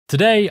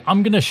Today,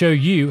 I'm going to show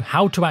you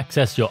how to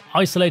access your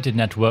isolated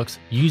networks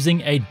using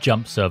a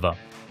jump server,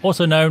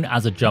 also known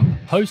as a jump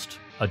host,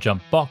 a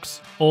jump box,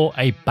 or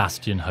a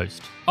Bastion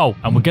host. Oh,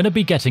 and we're going to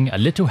be getting a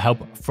little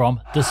help from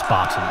the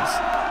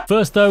Spartans.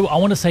 First though, I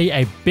want to say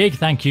a big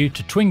thank you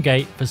to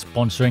Twingate for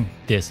sponsoring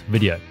this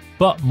video,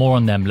 but more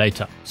on them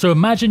later. So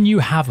imagine you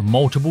have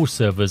multiple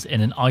servers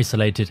in an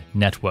isolated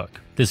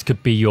network. This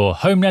could be your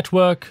home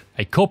network,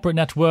 a corporate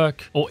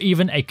network, or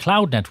even a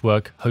cloud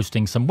network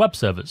hosting some web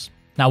servers.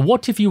 Now,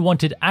 what if you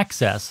wanted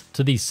access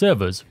to these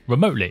servers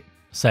remotely,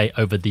 say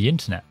over the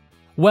internet?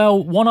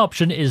 Well, one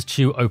option is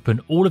to open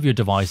all of your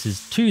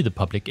devices to the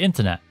public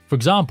internet. For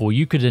example,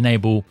 you could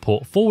enable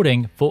port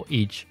forwarding for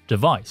each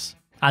device.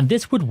 And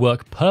this would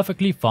work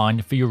perfectly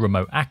fine for your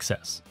remote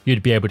access.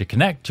 You'd be able to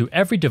connect to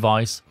every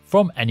device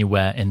from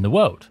anywhere in the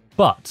world.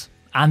 But,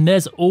 and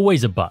there's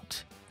always a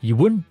but, you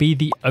wouldn't be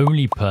the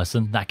only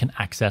person that can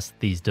access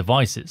these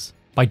devices.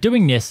 By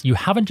doing this, you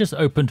haven't just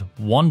opened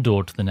one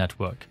door to the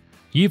network.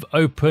 You've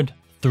opened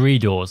 3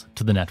 doors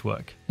to the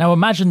network. Now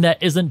imagine there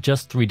isn't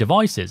just 3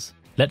 devices.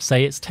 Let's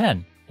say it's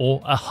 10 or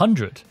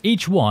 100.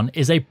 Each one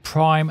is a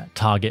prime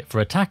target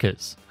for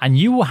attackers, and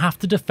you will have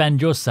to defend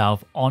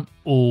yourself on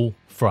all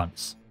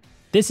fronts.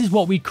 This is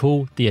what we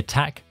call the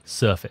attack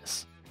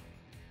surface.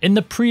 In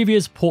the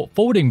previous port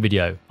forwarding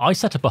video, I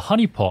set up a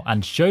honeypot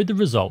and showed the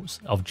results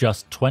of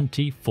just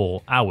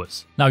 24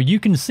 hours. Now you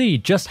can see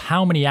just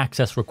how many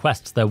access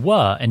requests there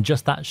were in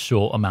just that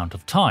short amount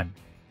of time.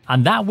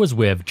 And that was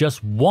with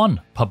just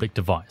one public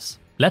device,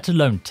 let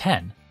alone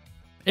 10.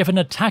 If an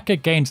attacker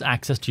gains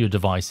access to your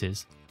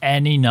devices,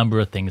 any number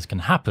of things can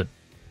happen.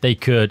 They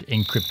could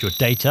encrypt your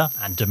data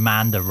and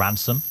demand a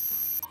ransom,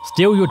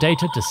 steal your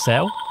data to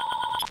sell,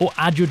 or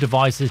add your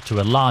devices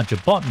to a larger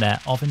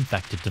botnet of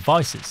infected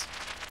devices.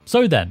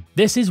 So then,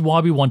 this is why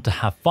we want to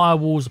have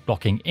firewalls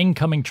blocking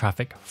incoming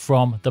traffic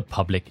from the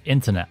public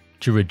internet,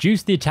 to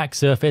reduce the attack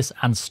surface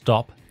and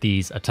stop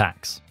these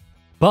attacks.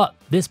 But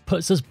this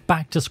puts us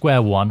back to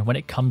square one when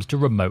it comes to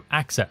remote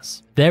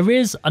access. There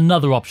is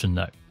another option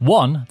though,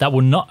 one that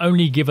will not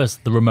only give us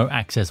the remote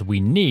access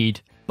we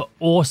need, but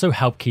also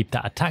help keep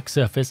that attack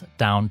surface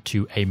down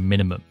to a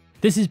minimum.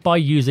 This is by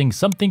using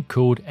something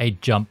called a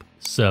jump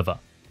server.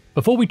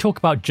 Before we talk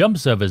about jump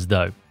servers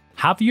though,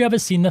 have you ever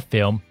seen the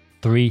film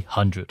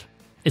 300?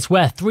 It's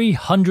where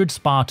 300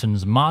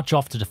 Spartans march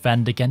off to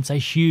defend against a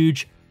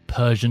huge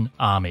Persian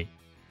army.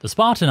 The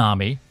Spartan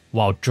army,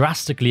 while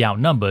drastically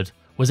outnumbered,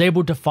 was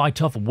able to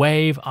fight off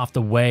wave after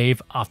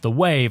wave after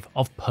wave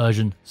of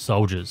Persian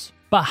soldiers.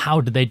 But how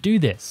did they do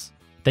this?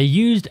 They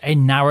used a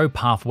narrow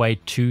pathway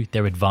to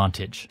their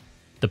advantage.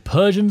 The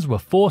Persians were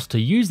forced to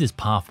use this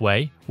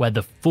pathway where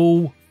the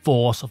full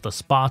force of the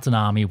Spartan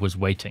army was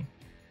waiting.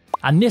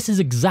 And this is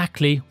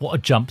exactly what a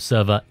jump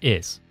server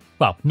is.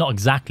 Well, not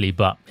exactly,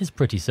 but it's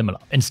pretty similar.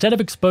 Instead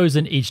of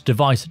exposing each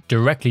device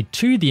directly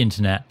to the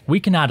internet, we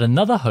can add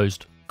another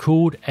host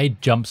called a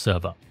jump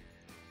server.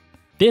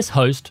 This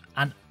host,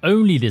 and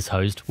only this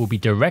host, will be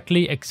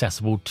directly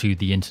accessible to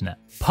the internet.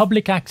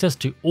 Public access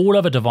to all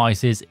other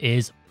devices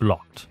is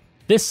blocked.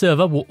 This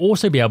server will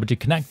also be able to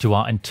connect to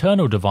our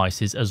internal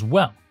devices as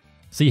well.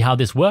 See how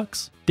this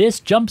works? This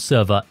jump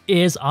server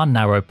is our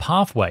narrow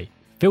pathway,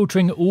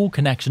 filtering all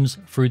connections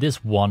through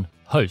this one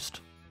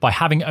host. By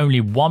having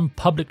only one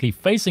publicly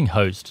facing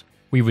host,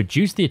 we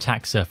reduce the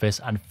attack surface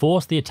and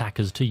force the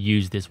attackers to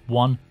use this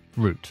one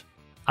route.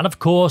 And of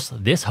course,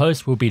 this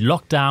host will be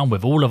locked down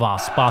with all of our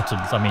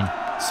Spartans,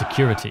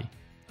 security.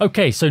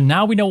 Okay, so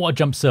now we know what a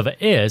jump server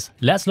is,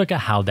 let's look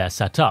at how they're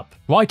set up.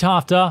 Right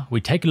after, we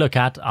take a look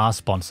at our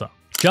sponsor.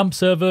 Jump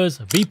servers,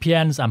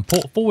 VPNs, and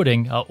port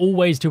forwarding are all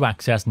ways to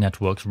access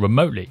networks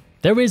remotely.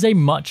 There is a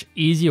much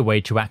easier way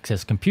to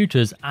access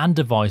computers and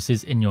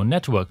devices in your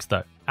networks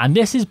though, and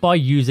this is by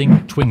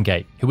using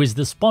Twingate, who is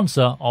the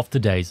sponsor of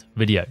today's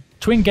video.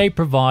 Twingate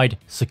provide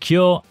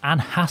secure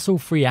and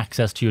hassle-free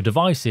access to your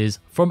devices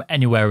from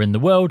anywhere in the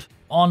world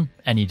on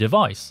any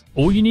device.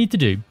 All you need to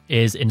do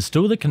is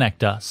install the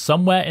connector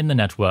somewhere in the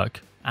network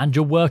and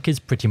your work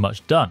is pretty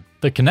much done.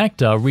 The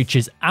connector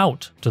reaches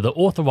out to the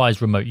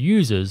authorized remote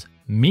users,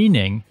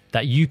 meaning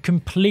that you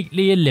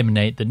completely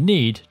eliminate the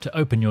need to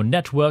open your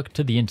network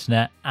to the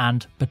internet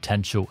and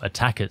potential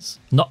attackers.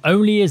 Not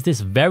only is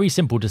this very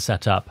simple to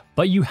set up,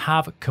 but you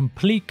have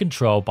complete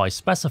control by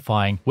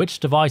specifying which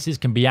devices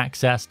can be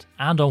accessed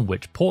and on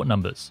which port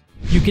numbers.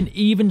 You can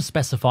even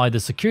specify the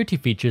security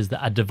features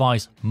that a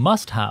device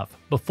must have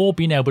before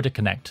being able to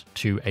connect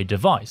to a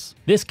device.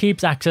 This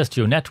keeps access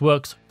to your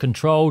networks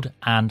controlled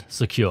and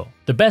secure.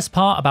 The best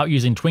part about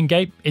using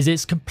Twingate is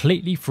it's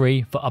completely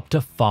free for up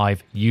to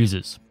 5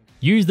 users.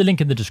 Use the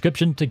link in the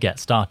description to get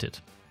started.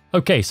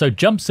 Okay, so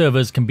jump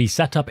servers can be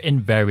set up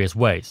in various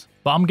ways,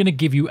 but I'm going to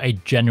give you a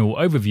general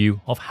overview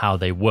of how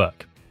they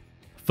work.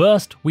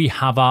 First, we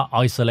have our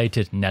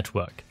isolated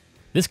network.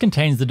 This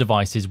contains the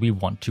devices we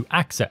want to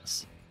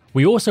access.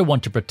 We also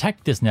want to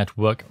protect this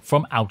network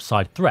from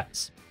outside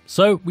threats,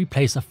 so we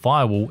place a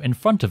firewall in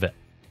front of it.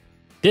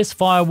 This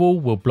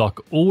firewall will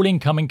block all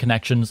incoming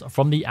connections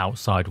from the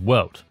outside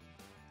world.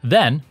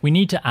 Then we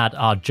need to add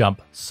our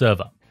jump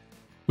server.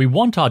 We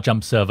want our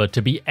jump server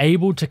to be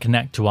able to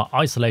connect to our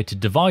isolated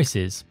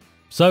devices,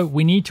 so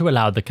we need to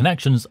allow the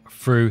connections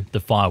through the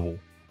firewall,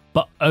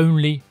 but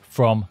only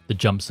from the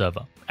jump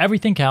server.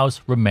 Everything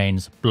else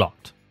remains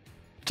blocked.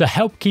 To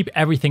help keep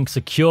everything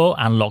secure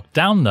and locked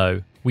down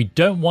though, we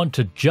don't want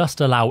to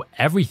just allow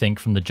everything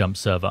from the jump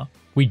server,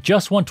 we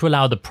just want to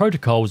allow the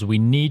protocols we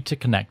need to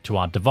connect to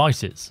our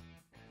devices.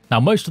 Now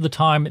most of the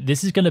time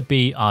this is going to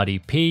be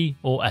RDP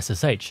or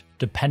SSH,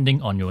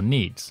 depending on your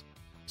needs.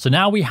 So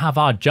now we have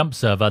our jump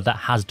server that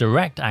has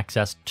direct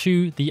access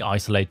to the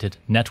isolated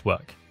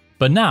network.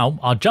 But now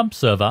our jump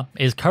server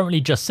is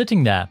currently just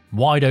sitting there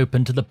wide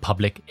open to the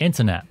public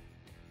internet.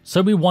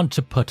 So we want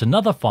to put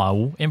another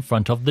firewall in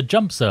front of the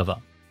jump server.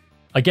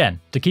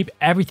 Again, to keep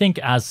everything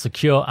as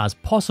secure as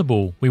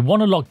possible, we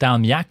want to lock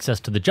down the access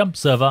to the jump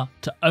server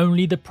to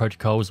only the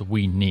protocols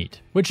we need,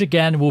 which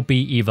again will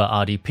be either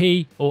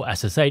RDP or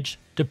SSH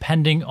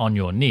depending on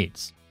your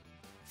needs.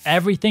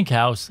 Everything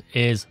else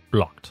is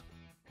blocked.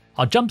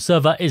 Our jump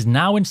server is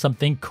now in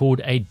something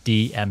called a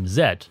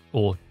DMZ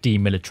or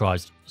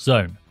demilitarized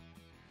zone.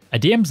 A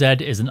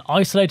DMZ is an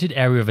isolated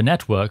area of a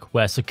network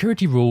where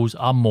security rules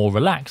are more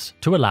relaxed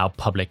to allow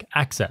public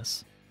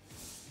access.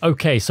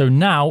 Okay, so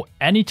now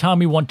anytime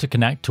we want to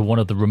connect to one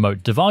of the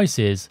remote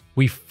devices,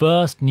 we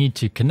first need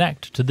to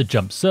connect to the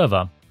jump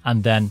server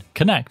and then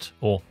connect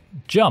or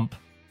jump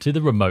to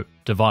the remote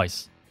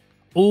device.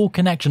 All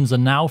connections are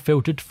now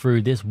filtered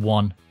through this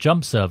one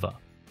jump server.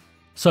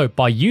 So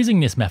by using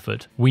this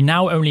method, we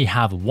now only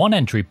have one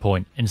entry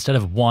point instead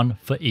of one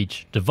for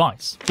each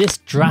device. This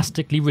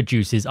drastically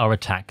reduces our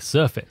attack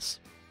surface.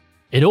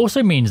 It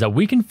also means that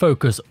we can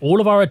focus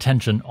all of our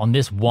attention on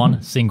this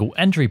one single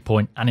entry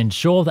point and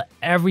ensure that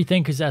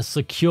everything is as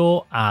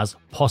secure as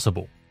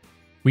possible.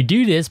 We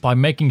do this by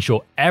making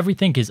sure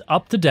everything is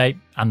up to date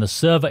and the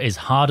server is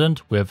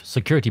hardened with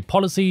security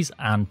policies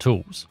and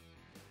tools.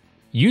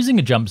 Using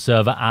a jump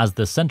server as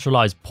the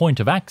centralized point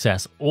of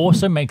access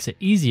also makes it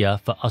easier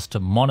for us to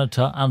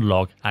monitor and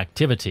log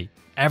activity.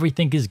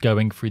 Everything is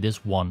going through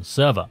this one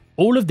server.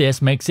 All of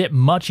this makes it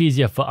much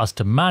easier for us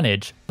to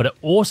manage, but it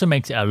also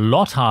makes it a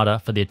lot harder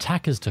for the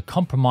attackers to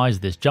compromise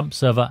this jump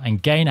server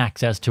and gain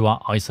access to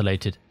our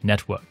isolated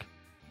network.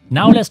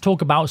 Now let's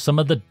talk about some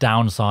of the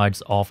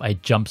downsides of a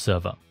jump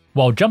server.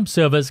 While jump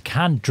servers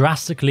can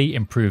drastically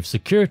improve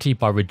security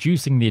by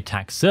reducing the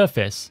attack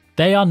surface,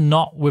 they are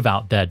not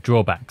without their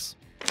drawbacks.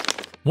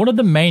 One of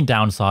the main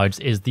downsides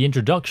is the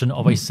introduction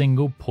of a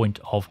single point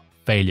of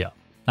failure.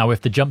 Now,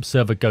 if the jump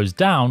server goes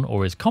down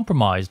or is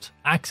compromised,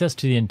 access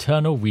to the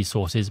internal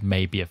resources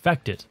may be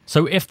affected.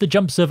 So if the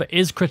jump server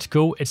is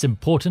critical, it's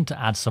important to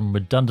add some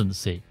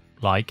redundancy,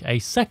 like a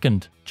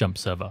second jump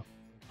server.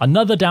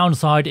 Another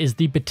downside is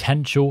the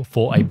potential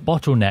for a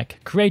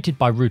bottleneck created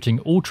by routing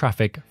all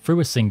traffic through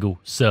a single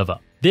server.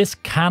 This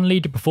can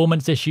lead to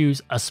performance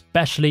issues,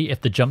 especially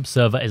if the jump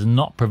server is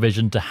not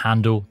provisioned to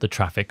handle the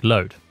traffic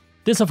load.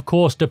 This of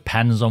course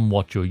depends on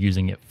what you're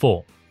using it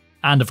for.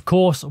 And of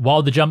course,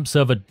 while the jump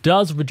server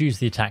does reduce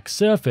the attack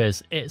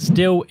surface, it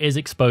still is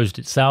exposed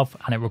itself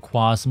and it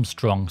requires some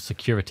strong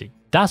security.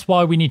 That's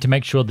why we need to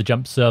make sure the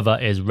jump server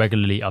is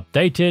regularly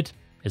updated,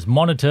 is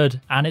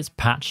monitored, and it's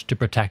patched to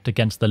protect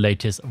against the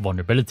latest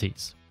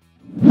vulnerabilities.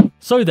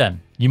 So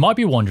then, you might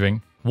be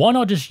wondering, why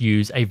not just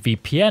use a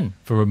VPN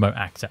for remote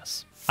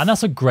access? And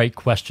that's a great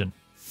question.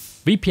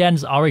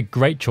 VPNs are a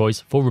great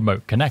choice for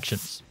remote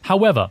connections.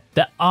 However,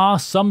 there are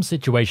some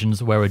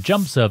situations where a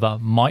jump server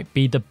might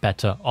be the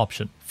better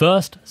option.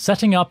 First,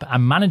 setting up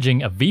and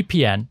managing a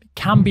VPN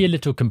can be a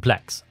little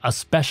complex,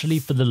 especially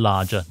for the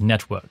larger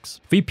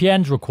networks.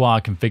 VPNs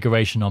require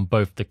configuration on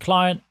both the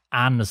client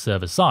and the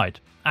server side,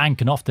 and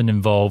can often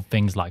involve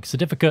things like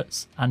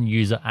certificates and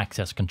user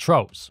access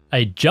controls.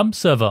 A jump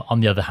server,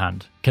 on the other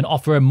hand, can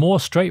offer a more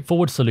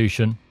straightforward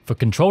solution for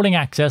controlling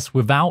access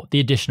without the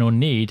additional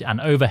need and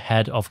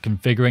overhead of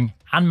configuring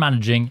and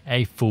managing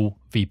a full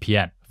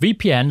VPN.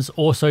 VPNs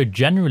also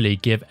generally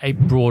give a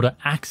broader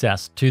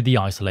access to the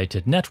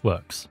isolated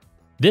networks.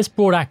 This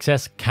broad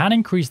access can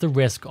increase the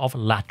risk of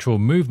lateral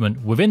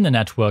movement within the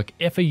network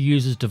if a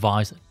user's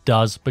device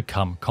does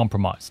become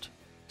compromised.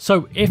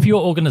 So if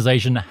your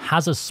organization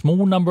has a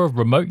small number of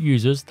remote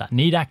users that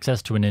need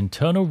access to an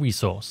internal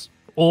resource,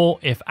 or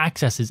if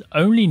access is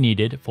only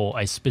needed for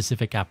a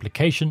specific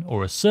application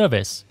or a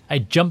service, a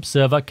jump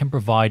server can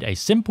provide a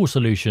simple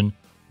solution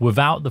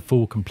without the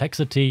full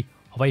complexity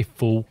of a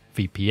full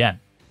VPN.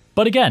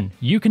 But again,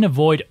 you can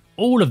avoid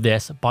all of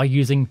this by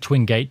using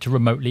TwinGate to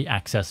remotely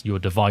access your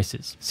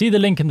devices. See the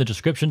link in the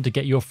description to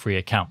get your free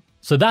account.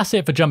 So that's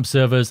it for jump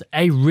servers,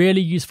 a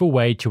really useful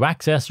way to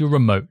access your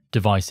remote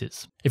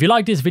devices. If you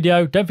liked this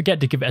video, don't forget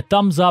to give it a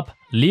thumbs up,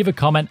 leave a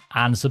comment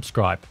and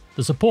subscribe.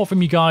 The support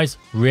from you guys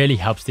really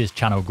helps this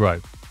channel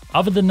grow.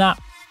 Other than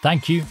that,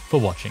 thank you for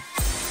watching.